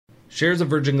Shares of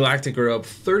Virgin Galactic are up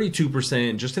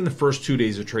 32% just in the first 2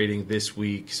 days of trading this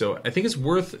week. So I think it's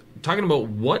worth talking about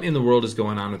what in the world is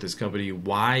going on with this company.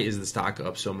 Why is the stock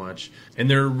up so much? And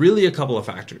there are really a couple of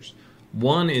factors.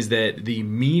 One is that the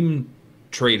meme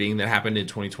trading that happened in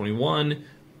 2021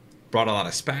 brought a lot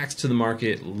of SPACs to the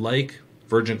market, like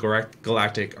Virgin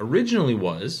Galactic originally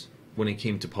was when it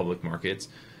came to public markets,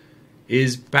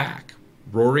 is back.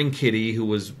 Roaring Kitty, who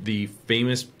was the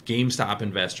famous GameStop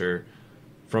investor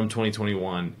from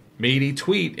 2021, made a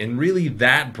tweet, and really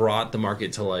that brought the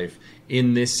market to life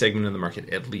in this segment of the market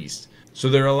at least. So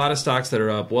there are a lot of stocks that are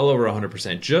up well over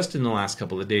 100% just in the last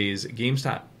couple of days.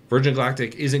 GameStop, Virgin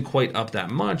Galactic isn't quite up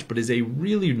that much, but is a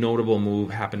really notable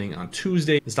move happening on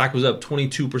Tuesday. The stock was up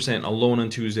 22% alone on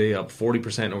Tuesday, up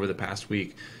 40% over the past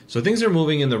week. So things are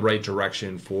moving in the right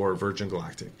direction for Virgin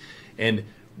Galactic. And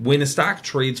when a stock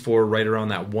trades for right around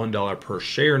that $1 per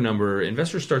share number,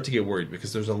 investors start to get worried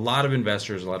because there's a lot of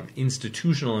investors, a lot of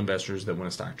institutional investors that when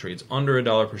a stock trades under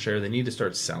 $1 per share, they need to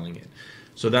start selling it.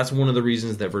 So that's one of the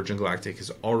reasons that Virgin Galactic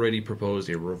has already proposed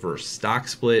a reverse stock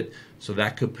split. So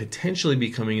that could potentially be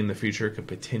coming in the future, could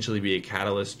potentially be a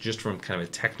catalyst just from kind of a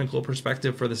technical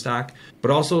perspective for the stock.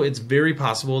 But also it's very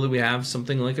possible that we have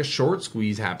something like a short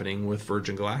squeeze happening with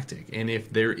Virgin Galactic. And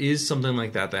if there is something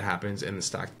like that happens and the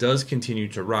stock does continue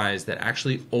to rise, that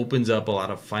actually opens up a lot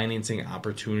of financing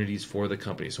opportunities for the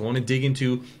company. So I want to dig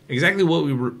into exactly what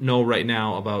we know right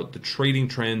now about the trading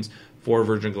trends for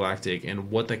Virgin Galactic and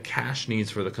what the cash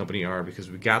needs for the company are, because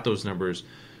we got those numbers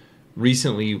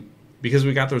recently, because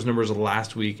we got those numbers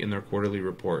last week in their quarterly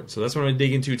report. So that's what I'm going to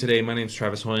dig into today. My name is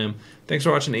Travis Hoium. Thanks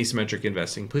for watching Asymmetric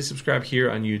Investing. Please subscribe here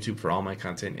on YouTube for all my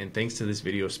content. And thanks to this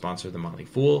video sponsor, The Motley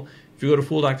Fool. If you go to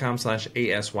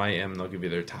fool.com/ASYM, they'll give you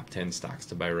their top 10 stocks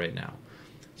to buy right now.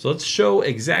 So let's show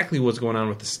exactly what's going on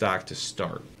with the stock to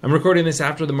start. I'm recording this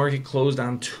after the market closed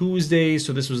on Tuesday,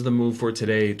 so this was the move for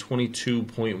today,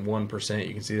 22.1%.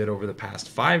 You can see that over the past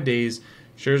 5 days,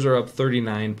 shares are up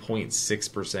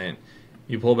 39.6%.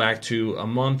 You pull back to a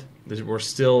month, we're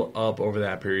still up over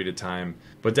that period of time,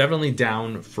 but definitely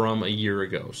down from a year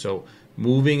ago. So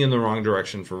moving in the wrong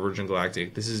direction for Virgin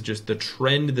Galactic. This is just the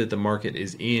trend that the market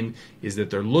is in, is that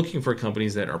they're looking for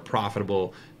companies that are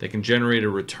profitable, that can generate a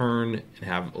return and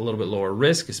have a little bit lower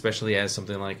risk, especially as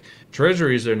something like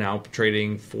treasuries are now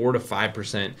trading 4 to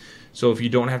 5%. So if you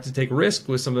don't have to take risk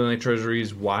with something like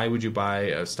treasuries, why would you buy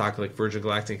a stock like Virgin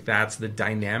Galactic? That's the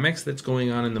dynamics that's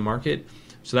going on in the market.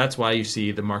 So that's why you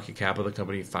see the market cap of the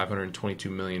company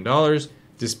 $522 million,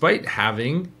 despite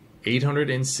having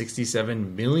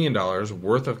 $867 million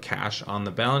worth of cash on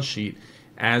the balance sheet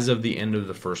as of the end of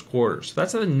the first quarter. So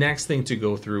that's the next thing to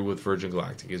go through with Virgin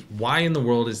Galactic, is why in the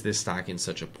world is this stock in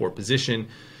such a poor position?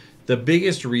 The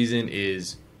biggest reason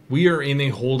is we are in a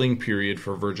holding period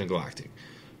for Virgin Galactic.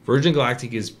 Virgin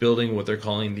Galactic is building what they're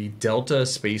calling the Delta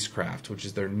spacecraft, which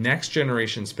is their next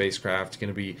generation spacecraft, going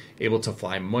to be able to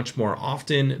fly much more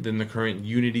often than the current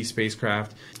Unity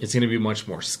spacecraft. It's going to be much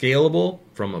more scalable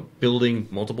from a building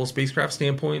multiple spacecraft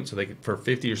standpoint. So they could, for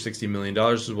 $50 or $60 million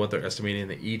is what they're estimating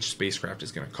that each spacecraft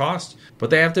is going to cost.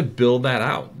 But they have to build that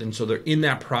out. And so they're in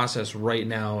that process right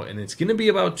now. And it's going to be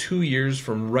about 2 years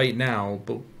from right now,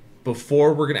 but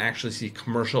before we're going to actually see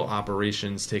commercial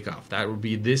operations take off. That would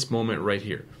be this moment right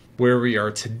here. Where we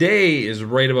are today is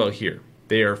right about here.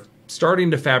 They are starting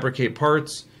to fabricate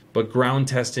parts, but ground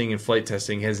testing and flight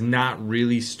testing has not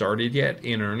really started yet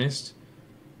in earnest.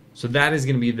 So that is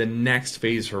going to be the next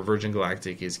phase for Virgin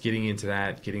Galactic, is getting into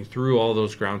that, getting through all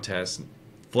those ground tests.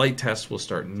 Flight tests will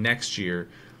start next year.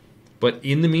 But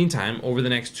in the meantime, over the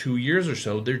next 2 years or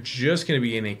so, they're just going to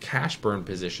be in a cash burn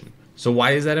position. So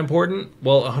why is that important?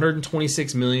 Well,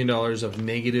 $126 million of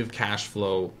negative cash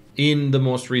flow in the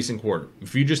most recent quarter.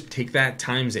 If you just take that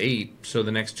times 8, so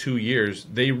the next 2 years,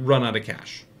 they run out of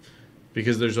cash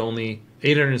because there's only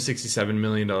 $867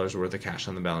 million worth of cash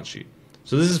on the balance sheet.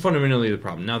 So this is fundamentally the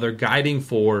problem. Now they're guiding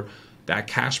for that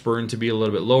cash burn to be a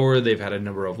little bit lower. They've had a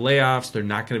number of layoffs. They're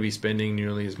not going to be spending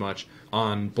nearly as much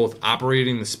on both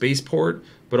operating the spaceport,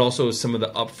 but also some of the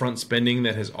upfront spending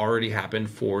that has already happened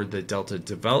for the Delta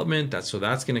development. So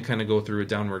that's going to kind of go through a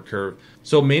downward curve.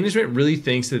 So management really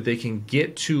thinks that they can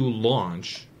get to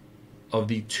launch of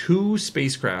the 2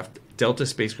 spacecraft, Delta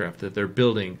spacecraft that they're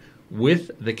building,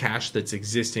 with the cash that's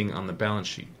existing on the balance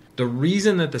sheet. The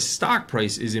reason that the stock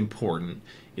price is important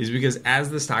is because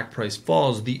as the stock price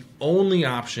falls, the only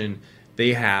option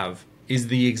they have is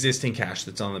the existing cash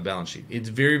that's on the balance sheet. It's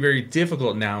very, very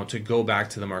difficult now to go back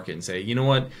to the market and say, you know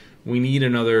what, we need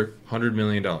another $100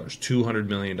 million, $200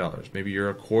 million. Maybe you're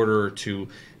a quarter or two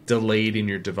delayed in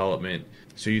your development.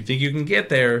 So you think you can get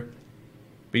there,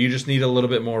 but you just need a little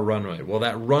bit more runway. Well,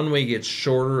 that runway gets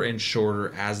shorter and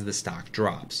shorter as the stock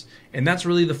drops. And that's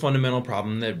really the fundamental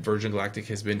problem that Virgin Galactic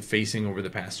has been facing over the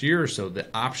past year or so. The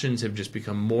options have just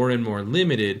become more and more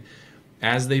limited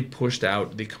as they pushed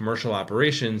out the commercial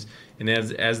operations, and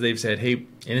as they've said, hey,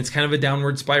 and it's kind of a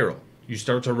downward spiral. You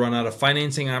start to run out of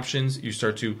financing options, you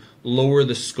start to lower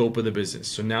the scope of the business.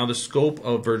 So now the scope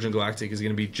of Virgin Galactic is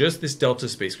going to be just this Delta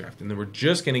spacecraft, and then we're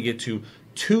just going to get to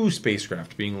 2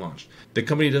 spacecraft being launched. The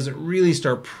company doesn't really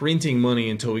start printing money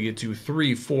until we get to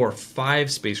 3, 4,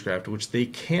 5 spacecraft, which they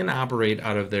can operate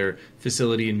out of their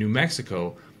facility in New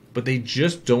Mexico, but they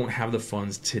just don't have the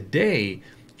funds today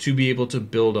to be able to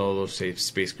build all those safe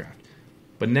spacecraft.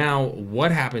 But now,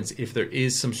 what happens if there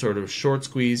is some sort of short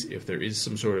squeeze, if there is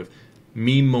some sort of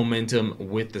meme momentum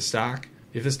with the stock?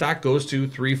 If the stock goes to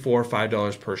 $3, $4,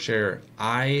 $5 per share,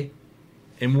 I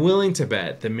am willing to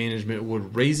bet that management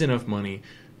would raise enough money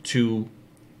to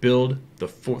build the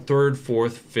 3rd,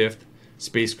 4th, 5th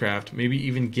spacecraft, maybe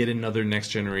even get another next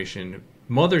generation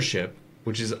mothership,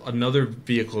 which is another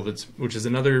vehicle which is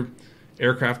another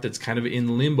aircraft that's kind of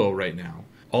in limbo right now.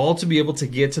 All to be able to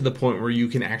get to the point where you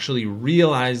can actually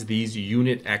realize these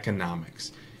unit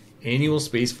economics. Annual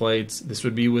space flights, this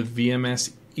would be with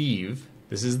VMS Eve.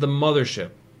 This is the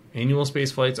mothership. Annual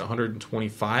space flights,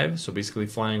 125, so basically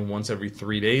flying once every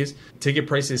 3 days. Ticket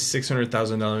price is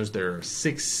 $600,000. There are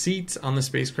 6 seats on the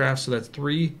spacecraft, so that's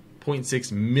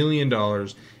 $3.6 million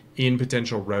in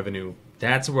potential revenue.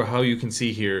 That's how you can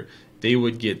see here they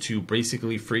would get to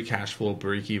basically free cash flow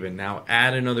break even. Now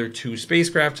add another 2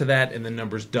 spacecraft to that and the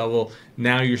numbers double.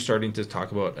 Now you're starting to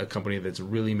talk about a company that's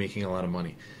really making a lot of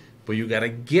money. But you got to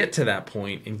get to that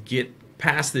point and get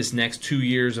past this next 2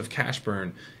 years of cash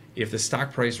burn. If the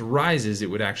stock price rises,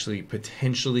 it would actually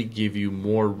potentially give you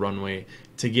more runway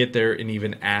to get there and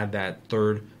even add that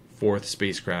 3rd, 4th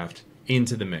spacecraft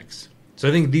into the mix. So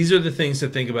I think these are the things to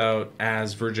think about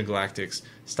as Virgin Galactic's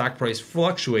stock price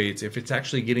fluctuates. If it's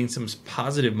actually getting some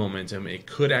positive momentum, it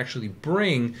could actually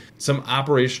bring some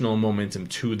operational momentum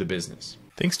to the business.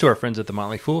 Thanks to our friends at The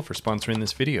Motley Fool for sponsoring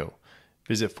this video.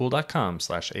 Visit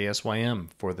fool.com/ASYM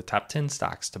for the top 10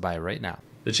 stocks to buy right now.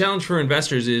 The challenge for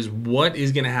investors is what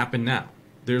is going to happen now?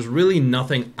 There's really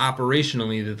nothing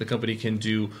operationally that the company can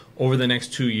do over the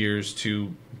next 2 years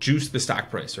to juice the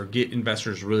stock price or get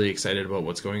investors really excited about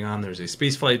what's going on. There's a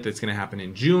space flight that's going to happen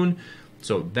in June,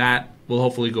 so that will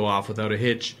hopefully go off without a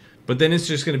hitch. But then it's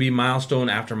just going to be milestone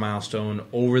after milestone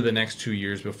over the next 2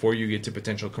 years before you get to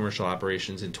potential commercial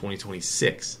operations in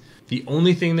 2026. The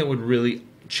only thing that would really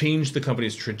change the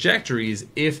company's trajectory is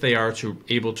if they are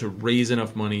able to raise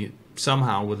enough money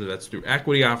somehow, whether that's through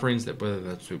equity offerings, whether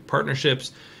that's through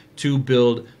partnerships, to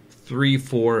build 3,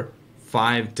 4,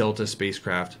 5 Delta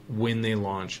spacecraft when they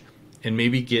launch, and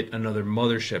maybe get another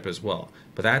mothership as well.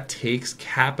 But that takes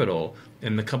capital,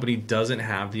 and the company doesn't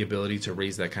have the ability to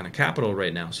raise that kind of capital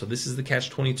right now. So this is the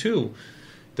catch-22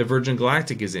 that Virgin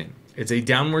Galactic is in. It's a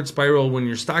downward spiral when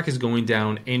your stock is going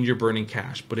down and you're burning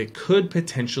cash, but it could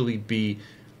potentially be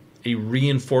a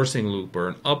reinforcing loop or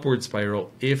an upward spiral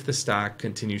if the stock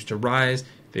continues to rise.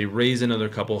 They raise another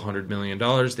couple $100 million.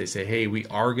 They say, hey, we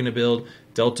are going to build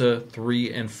Delta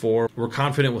 3 and 4. We're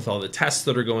confident with all the tests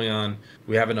that are going on.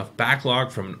 We have enough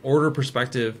backlog from an order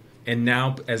perspective. And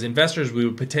now, as investors, we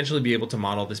would potentially be able to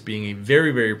model this being a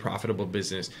very, very profitable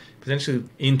business, potentially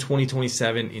in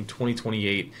 2027, in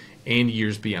 2028, and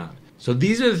years beyond. So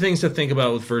these are the things to think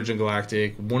about with Virgin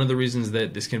Galactic. One of the reasons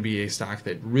that this can be a stock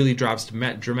that really drops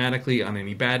dramatically on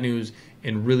any bad news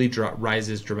and really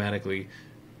rises dramatically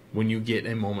when you get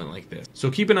a moment like this. So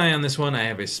keep an eye on this one. I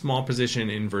have a small position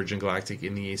in Virgin Galactic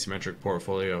in the asymmetric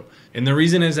portfolio. And the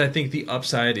reason is I think the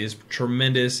upside is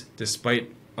tremendous,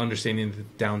 despite understanding that the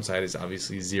downside is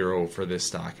obviously 0 for this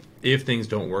stock if things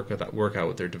don't work out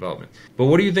with their development. But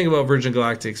what do you think about Virgin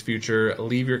Galactic's future?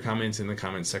 Leave your comments in the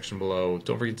comments section below.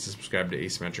 Don't forget to subscribe to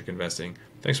Asymmetric Investing.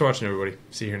 Thanks for watching, everybody.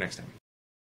 See you here next time.